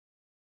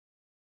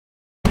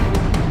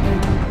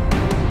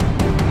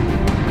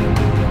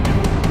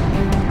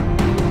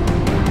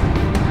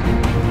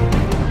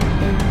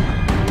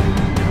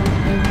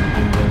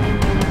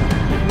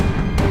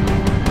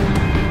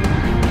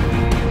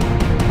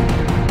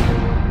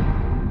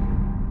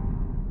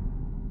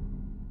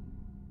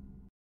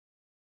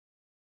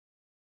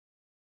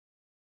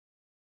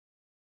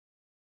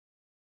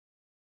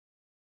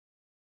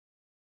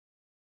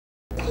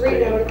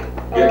Read out.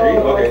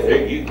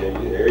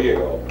 There you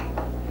go.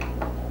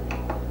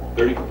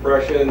 30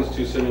 compressions,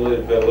 2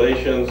 simulated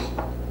ventilations.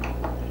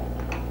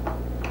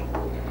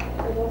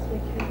 I lost my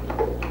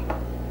count.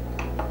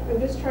 I'm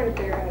just trying to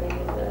figure out how to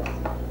use this.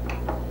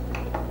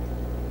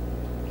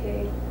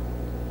 Okay.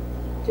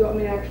 Do you want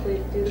me to actually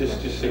do this?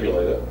 Just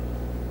simulate it.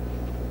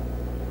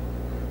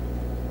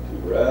 2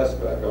 breaths,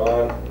 back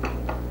on.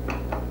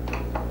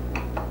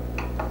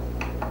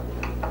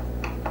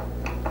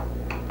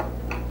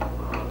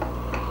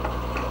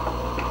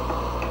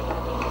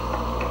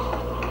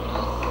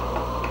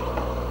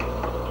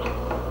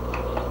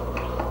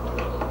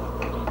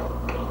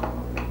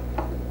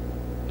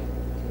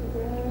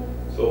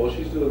 So while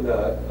she's doing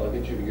that, I'll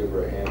get you to give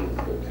her a hand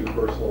with the 2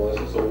 personal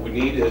lessons. So what we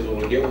need is when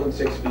we get within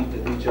 6 feet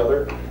of each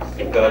other,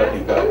 you've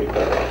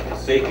got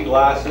safety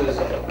glasses,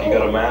 you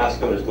got a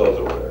mask, and there's gloves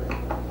over there.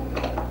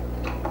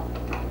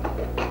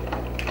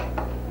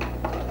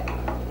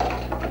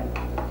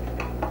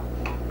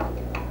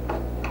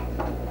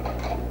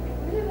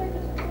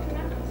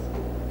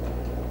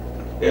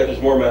 Yeah,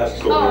 there's more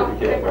masks over here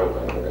if you can't grab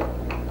them.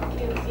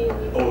 Okay. Can't see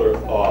any. Oh, they're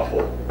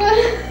awful.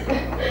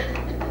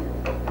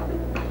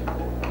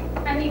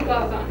 I need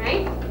gloves on,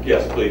 right?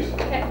 Yes, please.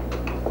 Okay.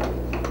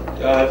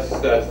 That's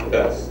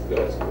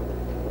good.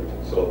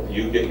 So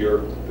you get your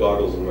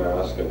goggles and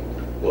mask and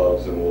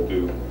gloves, and we'll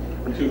do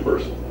 2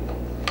 person.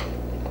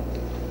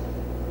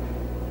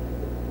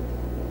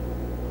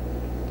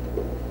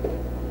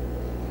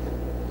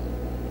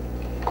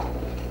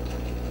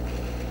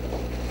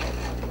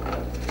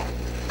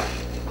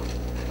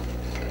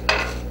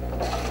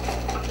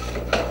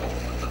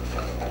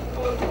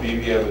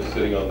 BVM is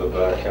sitting on the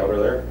back counter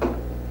there.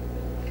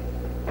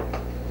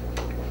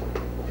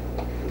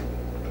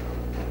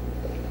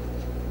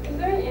 Is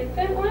there an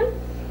infant one?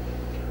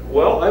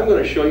 Well, I'm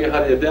going to show you how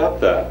to adapt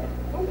that.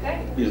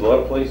 Okay. Because a lot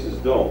of places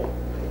don't.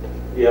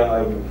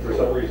 Yeah, for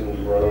some reason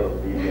we run out of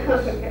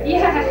BVMs. Okay.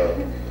 Yeah.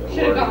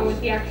 Should have gone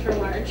with the extra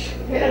large.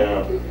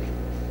 Yeah.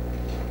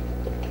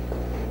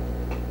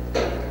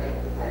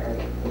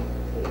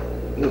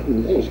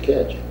 Nice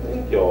catch.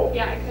 Thank you.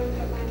 Yeah, I can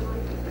put mine on.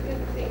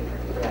 Good thing.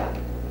 Yeah.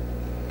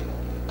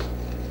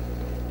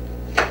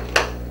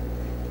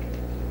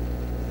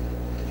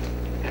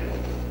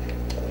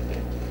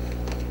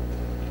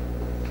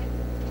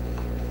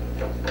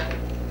 So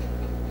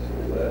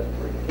let's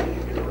bring the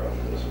baby around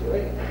this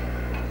way.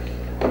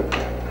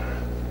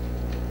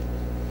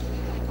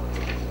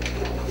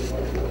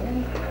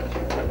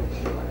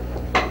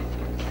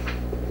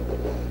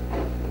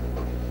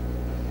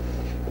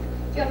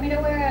 Do you want me to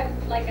wear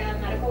a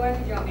medical wear, or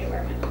do you want me to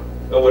wear my own?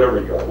 Oh, whatever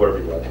you got,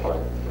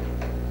 fine.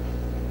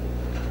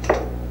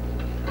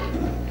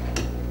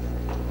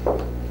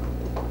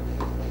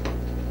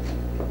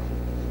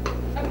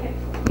 Okay.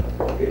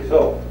 Okay, so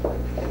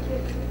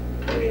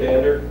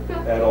standard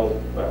adult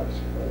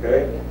mask,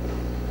 okay?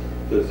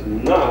 Does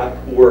not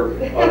work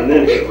on an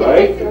infant,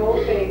 right? Your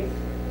whole face.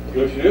 You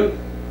know what you do?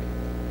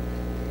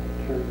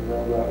 Turn it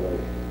around that way.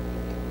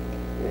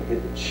 And hit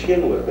the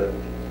chin with it,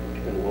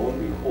 and lo and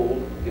behold,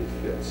 it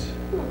fits.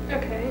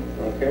 Okay.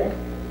 Okay?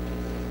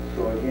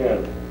 So again,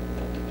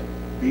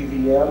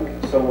 BVM,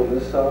 someone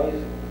this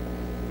size,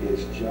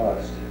 it's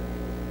just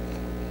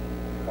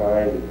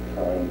tiny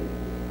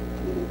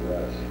little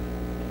breaths.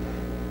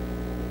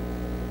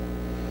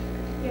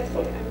 Yes, I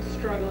was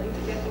struggling to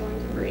get one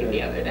to breathe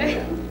the other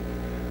day.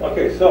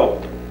 Okay, so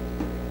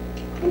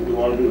what we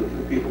want to do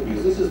with 2 people,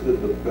 because this is the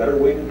better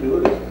way to do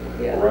it,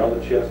 is around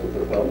the chest with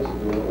the thumbs and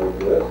doing it like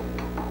this.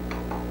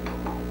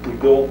 We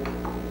don't.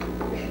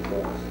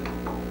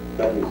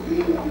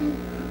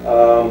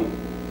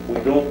 We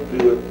don't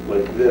do it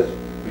like this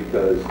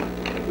because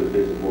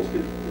there's most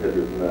kids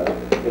heavier than that,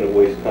 and it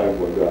wastes time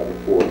going back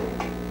and forth.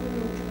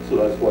 So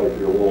that's why if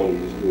you're alone, you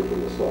just do it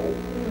from the side.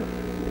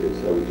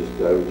 I would just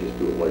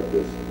do it like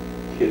this.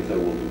 Kids, I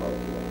will do like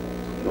that.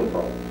 No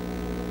problem.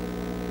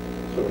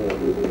 So I'm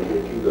going to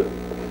get you to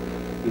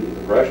do the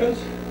compressions.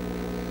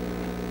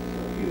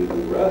 You to do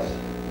rest.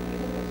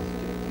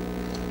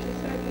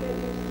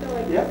 So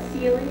like Yeah.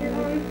 sealing it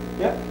on?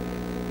 Yeah.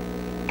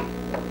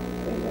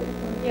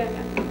 Yeah.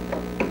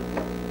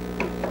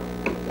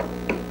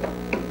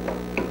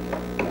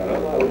 Not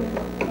out loud.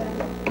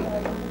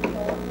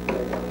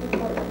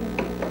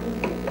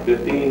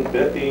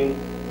 15.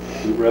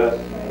 2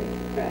 breaths.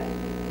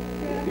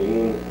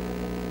 15.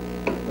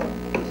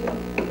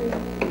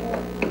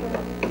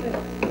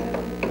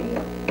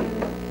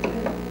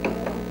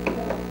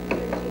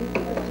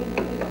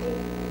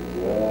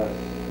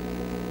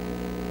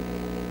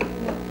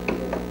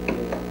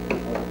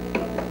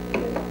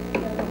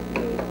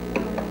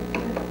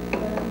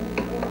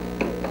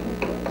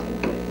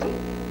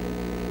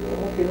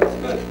 Okay, that's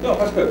good. No,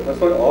 that's good.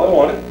 That's all I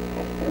wanted.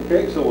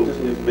 Okay, so we'll just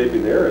leave the baby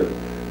there, and